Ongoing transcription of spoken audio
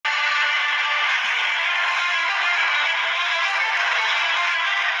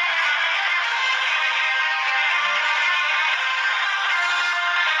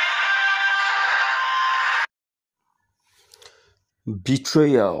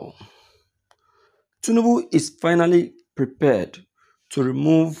Betrayal. Tinubu is finally prepared to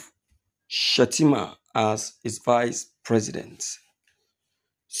remove Shettima as his vice president.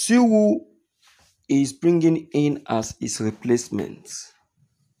 See who is bringing in as his replacement.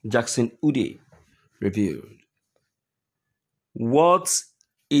 Jackson Ude revealed. What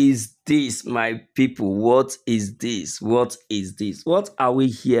is this, my people? What is this? What is this? What are we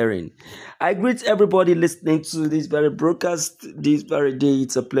hearing? I greet everybody listening to this very broadcast this very day.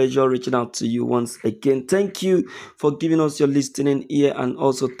 It's a pleasure reaching out to you once again. Thank you for giving us your listening ear, and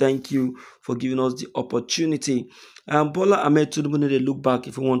also thank you for giving us the opportunity. Bola Ahmed Tinubu need to look back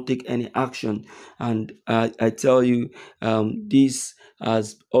if you want to take any action, and I tell you, this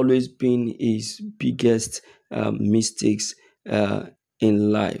has always been his biggest mistakes uh,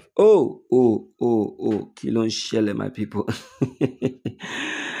 in life. Kí ló ń ṣẹlẹ̀, my people.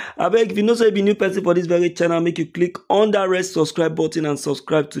 I beg, if you know so you be new person for this very channel, make you click on that red subscribe button and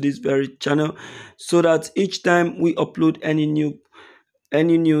subscribe to this very channel so that each time we upload any new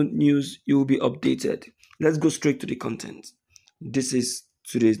news, you will be updated. Let's go straight to the content. This is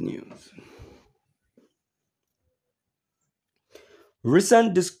today's news.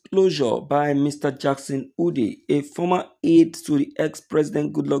 Recent disclosure by Mr. Jackson Ude, a former aide to the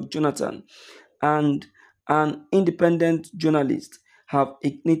ex-president Goodluck Jonathan, and an independent journalist, have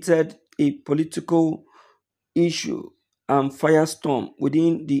ignited a political issue and firestorm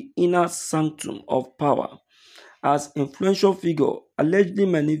within the inner sanctum of power, as influential figure allegedly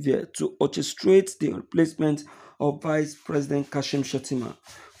maneuvered to orchestrate the replacement of Vice President Kashim Shettima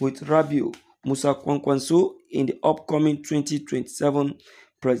with Rabiu Musa Kwankwanso in the upcoming 2027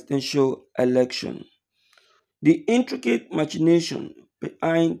 presidential election. The intricate machination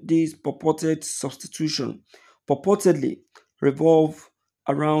behind this purported substitution purportedly revolve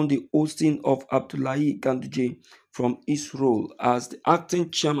around the ousting of Abdullahi Ganduje from his role as the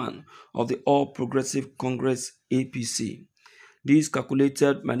acting chairman of the All Progressive Congress (APC). This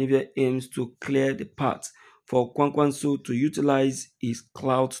calculated maneuver aims to clear the path for Kwankwanso to utilize his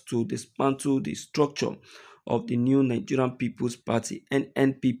clout to dismantle the structure of the new Nigerian People's Party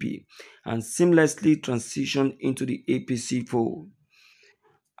 (NNPP) and seamlessly transition into the APC fold.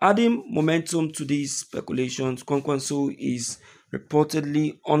 Adding momentum to these speculations, Kwankwanso is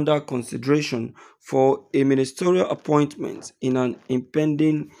reportedly under consideration for a ministerial appointment in an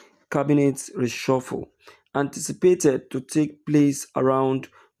impending cabinet reshuffle, anticipated to take place around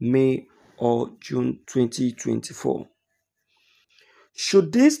May or June 2024.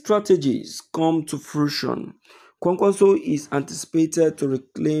 Should these strategies come to fruition, Kwankwanso is anticipated to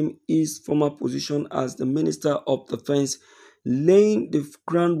reclaim his former position as the Minister of Defense, laying the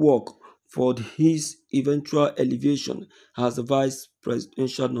groundwork for his eventual elevation as the vice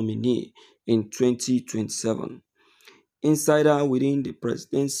presidential nominee in 2027. Insider within the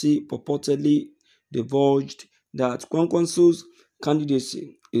presidency purportedly divulged that Kwankwanso's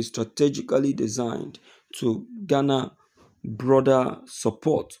candidacy is strategically designed to garner broader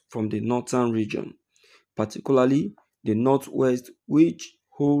support from the northern region, particularly the northwest, which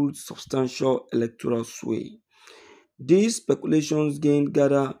holds substantial electoral sway. These speculations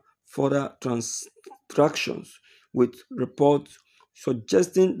gather further tractions, with reports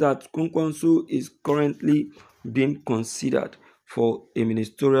suggesting that Kwankwanso is currently being considered for a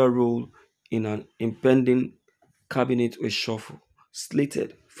ministerial role in an impending cabinet reshuffle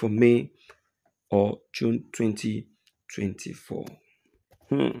slated for May or June 2024.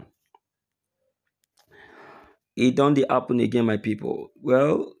 It don't happen again, my people.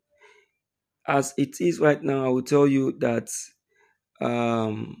 Well, as it is right now, I will tell you that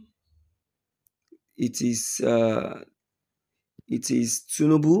um, it is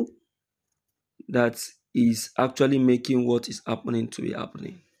Tinubu that is actually making what is happening to be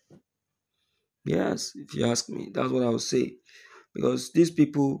happening. Yes, if you ask me, that's what I would say. Because these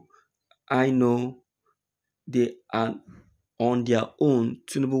people, I know they are on their own.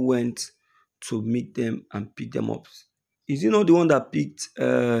 Tinubu went to meet them and pick them up. Is he not the one that picked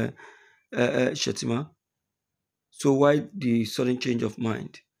Shettima? So why the sudden change of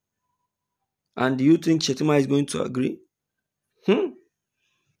mind? And do you think Shettima is going to agree? Tinubu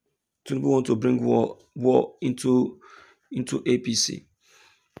want to bring war into APC.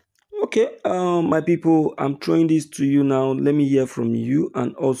 Okay, my people, I'm throwing this to you now. Let me hear from you,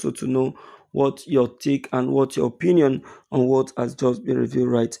 and also to know what your take and what your opinion on what has just been revealed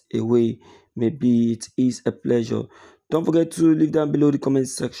right away. Maybe it is a pleasure. Don't forget to leave down below the comment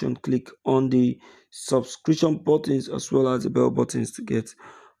section. Click on the subscription buttons as well as the bell buttons to get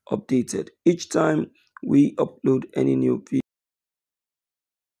updated each time we upload any new video.